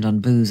spend on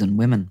booze and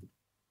women.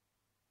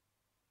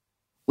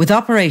 With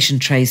Operation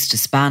Trace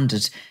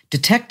disbanded,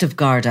 Detective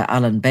Garda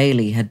Alan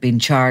Bailey had been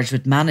charged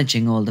with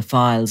managing all the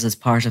files as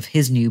part of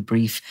his new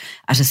brief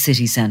at a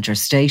city centre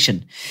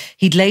station.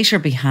 He'd later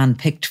be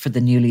handpicked for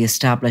the newly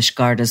established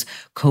Garda's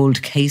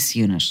Cold Case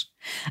Unit.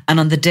 And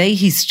on the day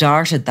he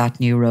started that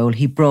new role,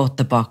 he brought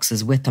the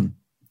boxes with him.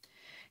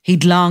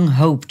 He'd long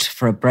hoped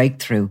for a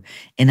breakthrough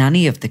in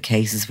any of the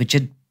cases which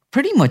had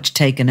pretty much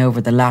taken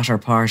over the latter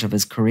part of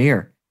his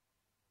career.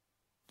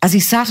 As he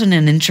sat in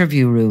an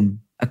interview room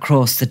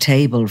across the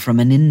table from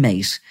an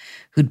inmate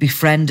who'd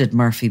befriended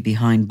Murphy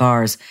behind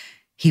bars,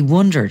 he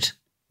wondered,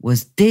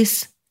 was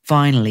this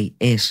finally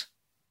it?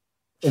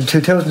 In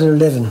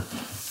 2011,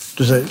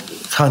 there's a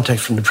contact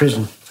from the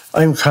prison.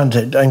 I'm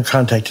contacted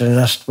and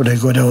asked would I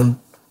go down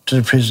to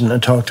the prison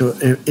and talk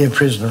to a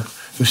prisoner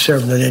who's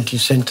serving a lengthy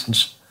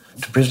sentence.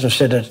 The prisoner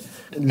said that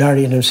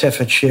Larry and himself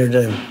had shared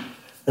a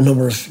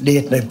number of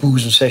late-night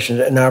boozing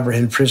sessions in Arbor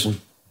Hill Prison,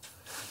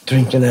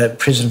 drinking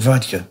prison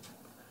vodka.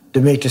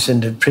 They make this in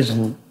the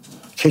prison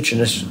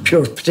kitchen. It's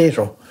pure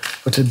potato,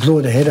 but they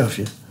blow the head off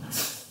you.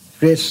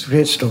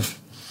 Great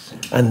stuff.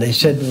 And they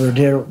said we were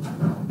there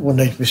one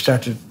night, we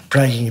started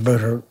bragging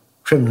about our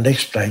criminal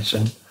exploits.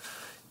 And,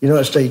 you know,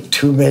 it's like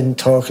two men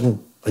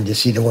talking when you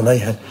see the one I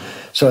had.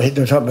 So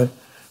they're talking about,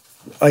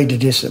 I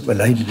did this,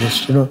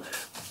 you know.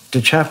 The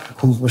chap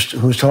who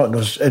was talking to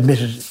us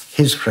admitted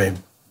his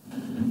crime,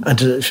 and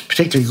to a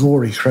particularly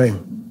gory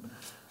crime.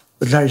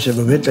 But Larry said,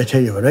 well, wait till I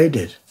tell you what I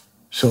did.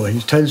 So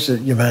he tells the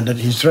man that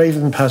he's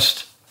driving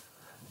past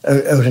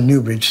out in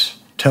Newbridge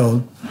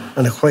town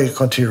on a quiet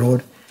country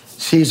road,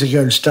 sees a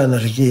girl standing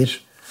at a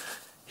gate,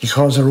 he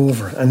calls her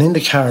over, and in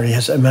the car he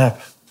has a map.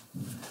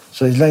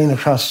 So he's lying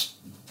across,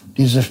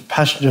 there's a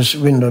passenger's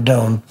window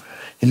down,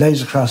 he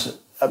lies across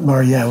at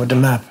Maria with the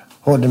map,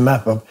 holding the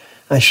map up,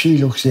 And she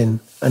looks in,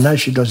 and as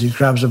she does, he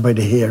grabs her by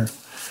the hair,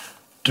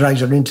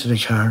 drags her into the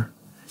car,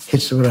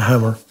 hits her with a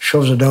hammer,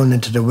 shoves her down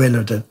into the well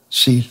of the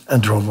seat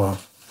and drove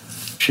off.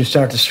 She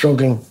started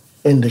struggling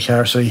in the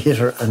car, so he hit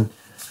her and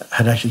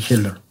had actually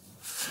killed her.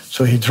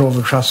 So he drove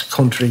across the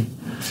country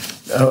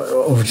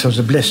over to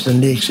the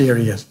Bleston Lakes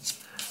area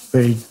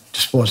where he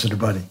disposed of the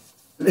body.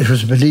 It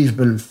was a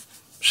believable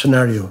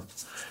scenario.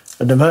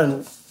 And the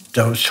man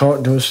that was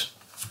talking to us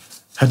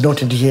had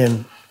nothing to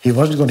gain. He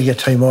wasn't going to get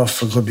time off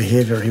for good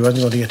behaviour. He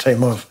wasn't going to get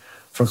time off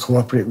for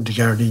cooperating with the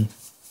Gardaí.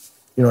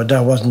 You know,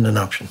 that wasn't an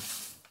option.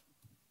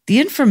 The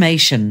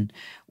information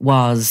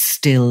was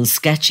still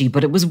sketchy,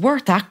 but it was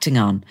worth acting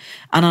on.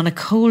 And on a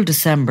cold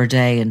December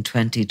day in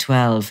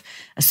 2012,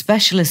 a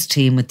specialist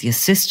team with the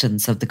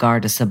assistance of the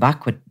Garda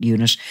Subaquit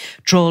unit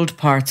trawled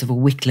parts of a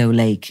Wicklow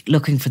lake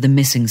looking for the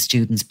missing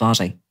student's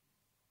body.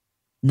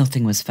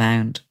 Nothing was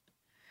found.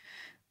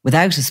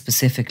 Without a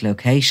specific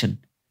location,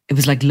 it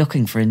was like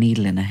looking for a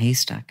needle in a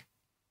haystack.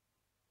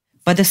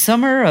 By the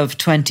summer of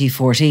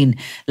 2014,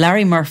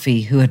 Larry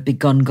Murphy, who had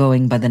begun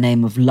going by the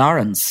name of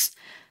Lawrence,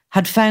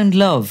 had found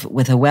love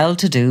with a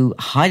well-to-do,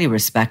 highly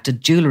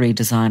respected jewellery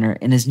designer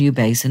in his new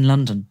base in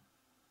London.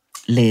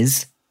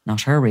 Liz,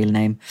 not her real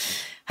name,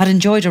 had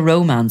enjoyed a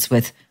romance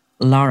with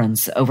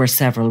Lawrence over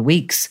several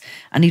weeks,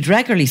 and he'd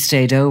regularly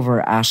stayed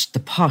over at the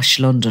posh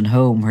London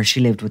home where she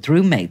lived with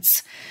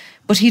roommates.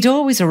 But he'd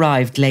always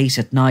arrived late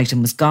at night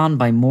and was gone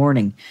by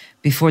morning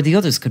before the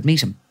others could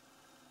meet him.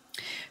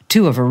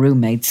 Two of her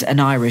roommates, an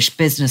Irish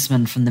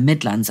businessman from the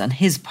Midlands and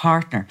his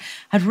partner,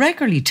 had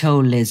regularly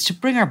told Liz to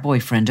bring her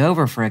boyfriend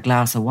over for a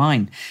glass of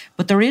wine,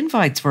 but their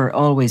invites were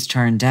always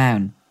turned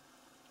down.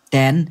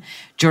 Then,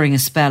 during a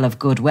spell of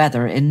good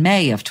weather in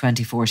May of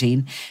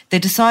 2014, they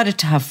decided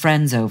to have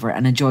friends over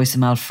and enjoy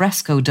some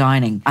alfresco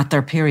dining at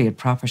their period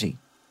property.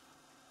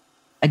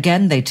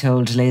 Again, they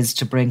told Liz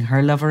to bring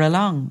her lover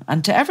along,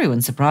 and to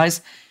everyone's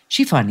surprise,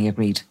 she finally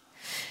agreed.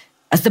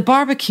 As the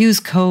barbecue's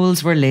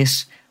coals were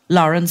lit,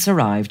 Lawrence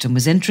arrived and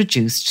was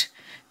introduced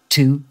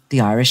to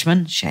the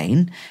Irishman,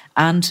 Shane,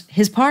 and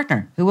his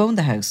partner, who owned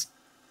the house.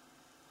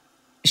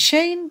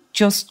 Shane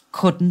just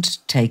couldn't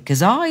take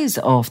his eyes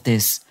off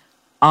this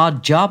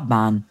odd job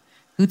man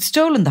who'd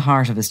stolen the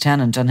heart of his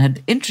tenant and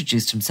had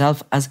introduced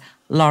himself as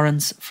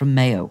Lawrence from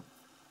Mayo.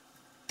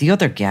 The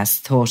other guests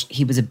thought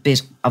he was a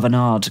bit of an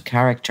odd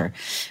character,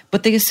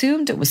 but they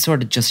assumed it was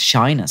sort of just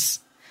shyness.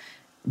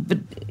 But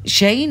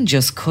Shane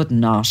just could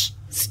not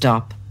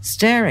stop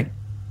staring.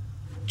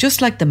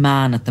 Just like the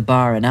man at the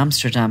bar in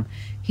Amsterdam,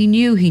 he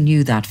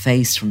knew that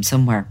face from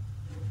somewhere.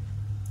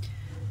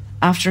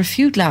 After a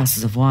few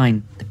glasses of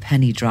wine, the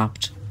penny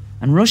dropped,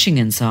 and rushing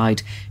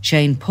inside,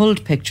 Shane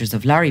pulled pictures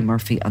of Larry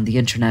Murphy on the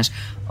internet,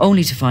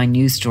 only to find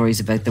news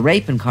stories about the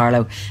rape in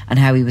Carlow and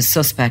how he was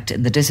suspect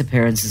in the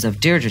disappearances of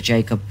Deirdre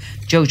Jacob,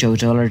 Jojo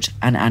Dullard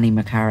and Annie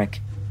McCarrick.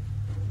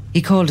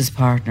 He called his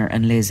partner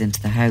and Liz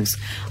into the house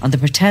on the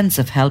pretence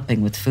of helping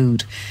with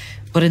food,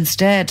 but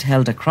instead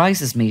held a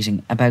crisis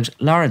meeting about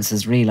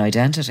Lawrence's real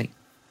identity.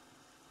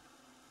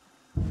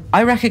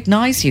 "I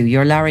recognise you,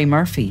 you're Larry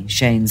Murphy,"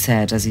 Shane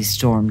said as he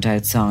stormed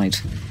outside.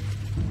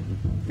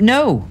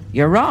 "No,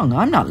 you're wrong,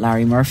 I'm not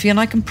Larry Murphy and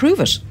I can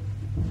prove it."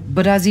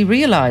 But as he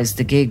realised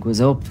the gig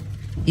was up,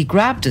 he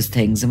grabbed his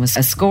things and was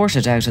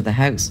escorted out of the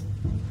house.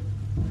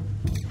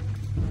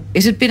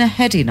 It had been a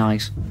heady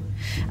night,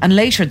 and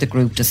later the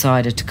group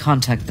decided to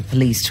contact the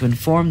police to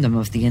inform them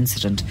of the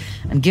incident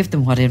and give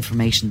them what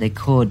information they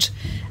could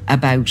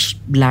about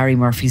Larry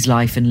Murphy's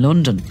life in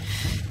London.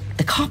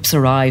 The cops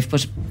arrived,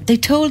 but they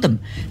told them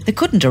they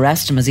couldn't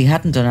arrest him as he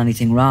hadn't done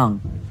anything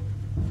wrong.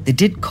 They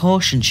did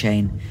caution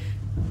Shane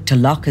to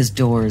lock his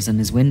doors and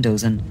his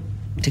windows and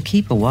to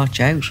keep a watch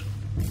out.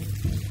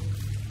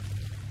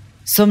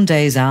 Some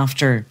days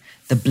after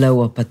the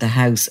blow-up at the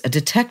house, a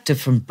detective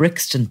from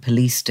Brixton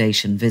Police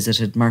Station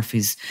visited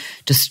Murphy's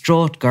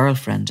distraught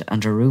girlfriend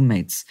and her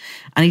roommates,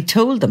 and he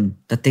told them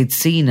that they'd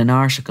seen an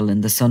article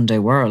in the Sunday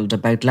World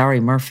about Larry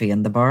Murphy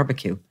and the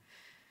barbecue.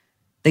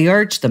 They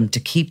urged them to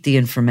keep the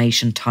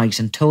information tight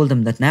and told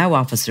them that now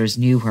officers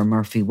knew where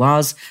Murphy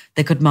was,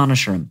 they could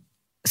monitor him,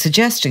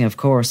 suggesting, of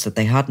course, that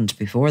they hadn't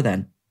before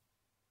then.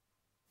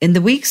 In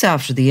the weeks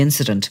after the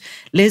incident,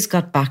 Liz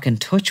got back in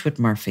touch with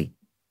Murphy,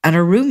 and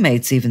her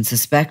roommates even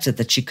suspected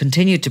that she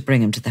continued to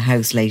bring him to the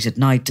house late at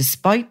night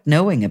despite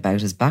knowing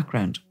about his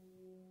background.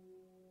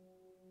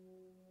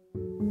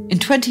 In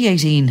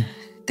 2018,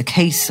 the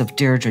case of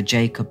Deirdre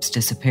Jacobs'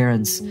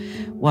 disappearance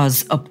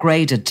was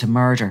upgraded to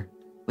murder,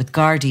 with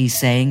Gardaí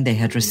saying they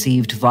had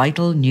received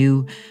vital,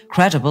 new,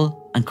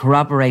 credible and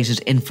corroborated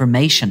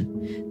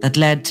information that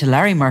led to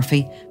Larry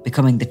Murphy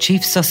becoming the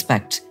chief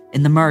suspect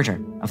in the murder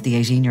of the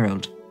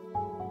 18-year-old.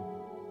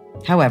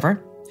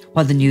 However,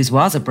 while the news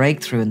was a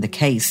breakthrough in the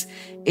case,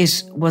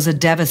 it was a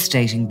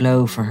devastating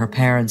blow for her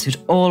parents who'd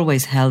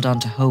always held on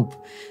to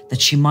hope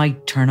that she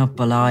might turn up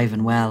alive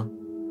and well.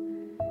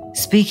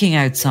 Speaking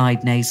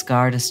outside Naas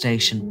Garda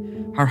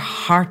station, her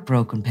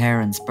heartbroken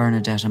parents,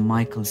 Bernadette and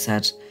Michael,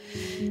 said,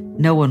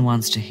 "No one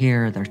wants to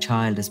hear their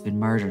child has been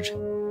murdered.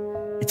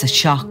 It's a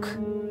shock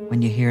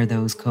when you hear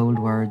those cold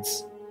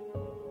words.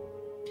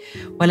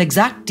 While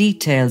exact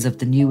details of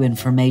the new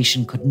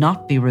information could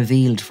not be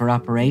revealed for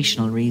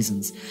operational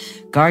reasons,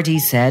 Gardaí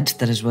said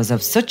that it was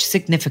of such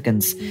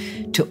significance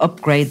to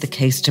upgrade the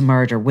case to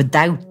murder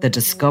without the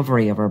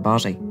discovery of her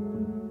body.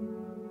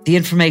 The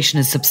information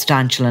is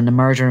substantial and a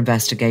murder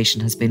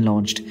investigation has been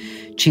launched,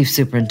 Chief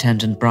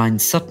Superintendent Brian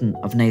Sutton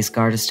of Naas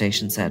Garda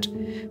Station said.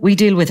 We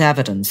deal with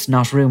evidence,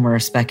 not rumour or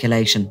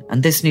speculation,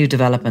 and this new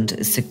development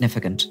is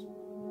significant.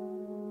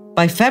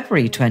 By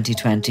February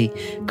 2020,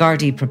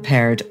 Gardaí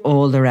prepared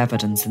all their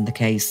evidence in the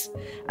case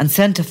and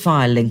sent a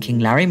file linking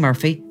Larry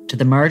Murphy to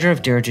the murder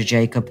of Deirdre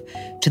Jacob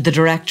to the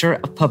Director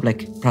of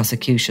Public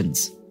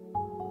Prosecutions.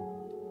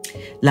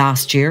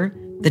 Last year,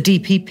 the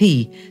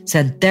DPP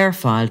sent their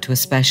file to a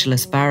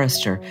specialist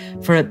barrister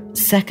for a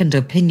second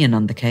opinion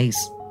on the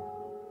case.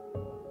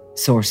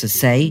 Sources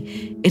say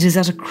it is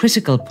at a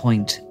critical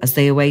point as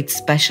they await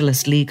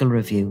specialist legal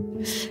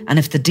review, and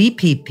if the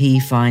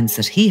DPP finds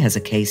that he has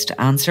a case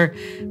to answer,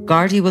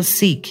 Gardaí will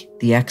seek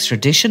the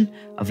extradition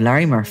of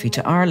Larry Murphy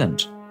to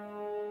Ireland.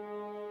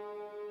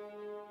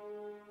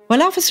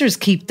 While officers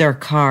keep their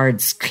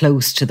cards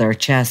close to their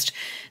chest,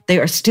 they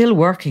are still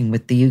working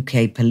with the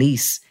UK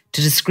police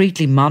to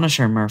discreetly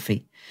monitor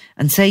Murphy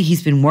and say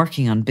he's been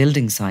working on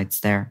building sites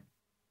there.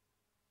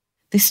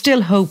 They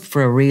still hope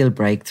for a real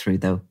breakthrough,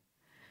 though.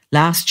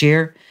 Last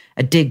year,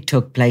 a dig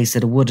took place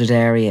at a wooded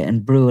area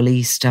in Brewell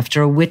East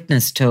after a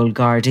witness told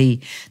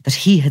Gardaí that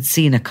he had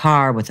seen a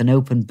car with an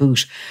open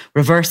boot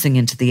reversing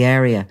into the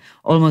area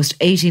almost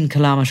 18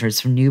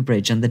 kilometres from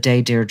Newbridge on the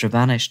day Deirdre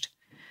vanished.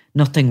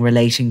 Nothing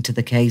relating to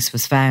the case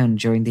was found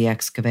during the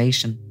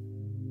excavation.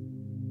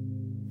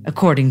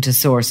 According to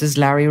sources,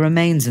 Larry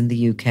remains in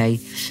the UK,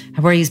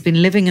 where he's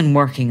been living and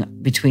working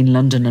between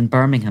London and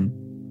Birmingham.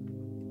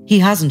 He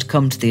hasn't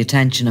come to the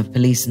attention of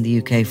police in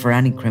the UK for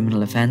any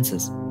criminal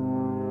offences.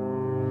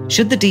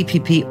 Should the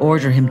DPP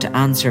order him to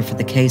answer for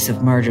the case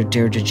of murdered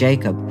Deirdre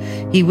Jacob,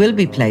 he will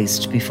be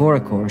placed before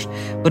a court,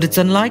 but it's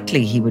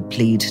unlikely he would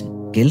plead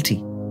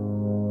guilty.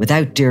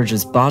 Without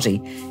Deirdre's body,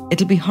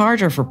 it'll be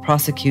harder for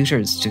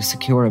prosecutors to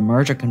secure a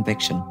murder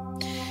conviction.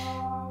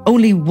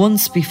 Only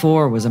once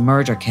before was a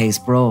murder case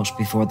brought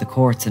before the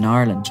courts in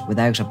Ireland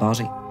without a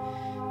body.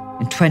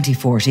 In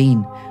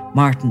 2014,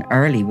 Martin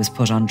Early was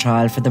put on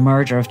trial for the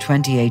murder of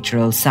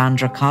 28-year-old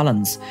Sandra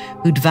Collins,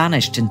 who'd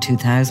vanished in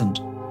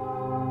 2000.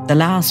 The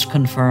last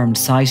confirmed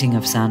sighting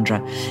of Sandra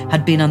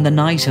had been on the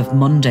night of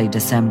Monday,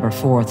 December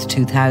 4th,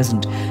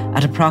 2000,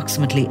 at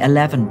approximately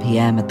 11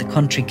 p.m. at the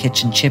Country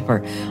Kitchen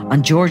Chipper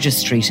on George's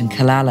Street in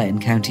Killala in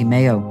County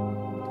Mayo.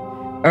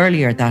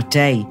 Earlier that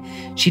day,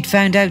 she'd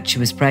found out she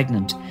was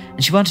pregnant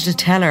and she wanted to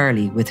tell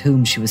Early with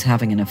whom she was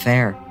having an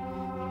affair.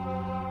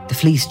 The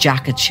fleece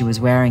jacket she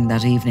was wearing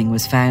that evening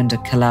was found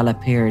at Killala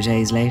Pier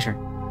days later.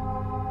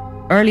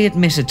 Early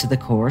admitted to the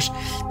court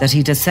that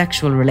he'd a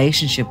sexual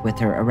relationship with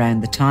her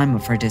around the time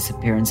of her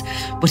disappearance,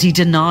 but he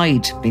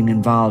denied being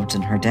involved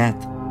in her death.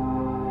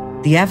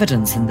 The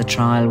evidence in the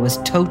trial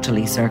was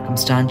totally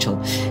circumstantial.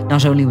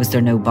 Not only was there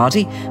no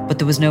body, but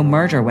there was no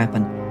murder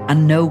weapon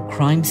and no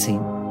crime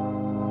scene.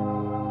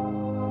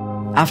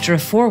 After a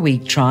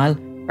 4-week trial,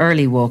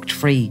 Early walked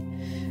free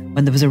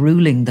when there was a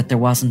ruling that there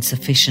wasn't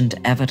sufficient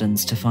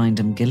evidence to find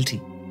him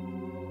guilty.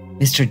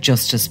 Mr.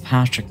 Justice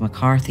Patrick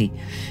McCarthy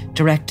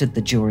directed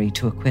the jury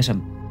to acquit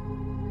him.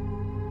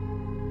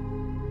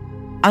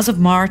 As of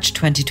March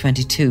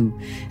 2022,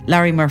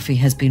 Larry Murphy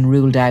has been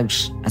ruled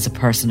out as a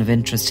person of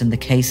interest in the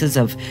cases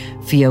of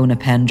Fiona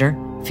Pender,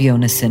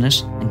 Fiona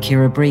Sinnott and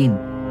Ciara Breen.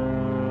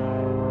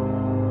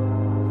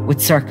 With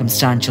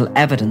circumstantial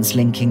evidence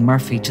linking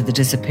Murphy to the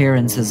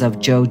disappearances of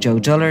Jojo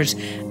Dullard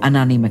and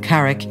Annie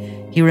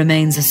McCarrick, he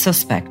remains a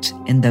suspect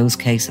in those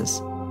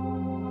cases.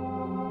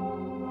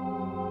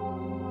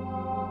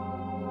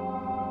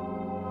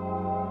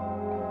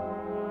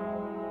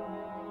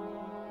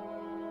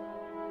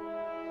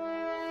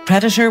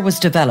 Predator was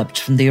developed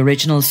from the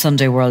original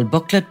Sunday World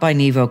booklet by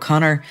Niamh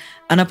O'Connor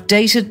and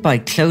updated by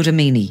Claude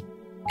Amini.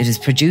 It is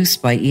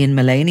produced by Ian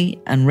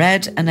Mullaney and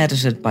read and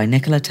edited by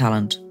Nicola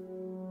Tallant.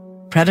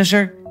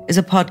 Predator is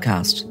a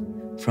podcast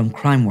from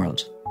Crime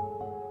World.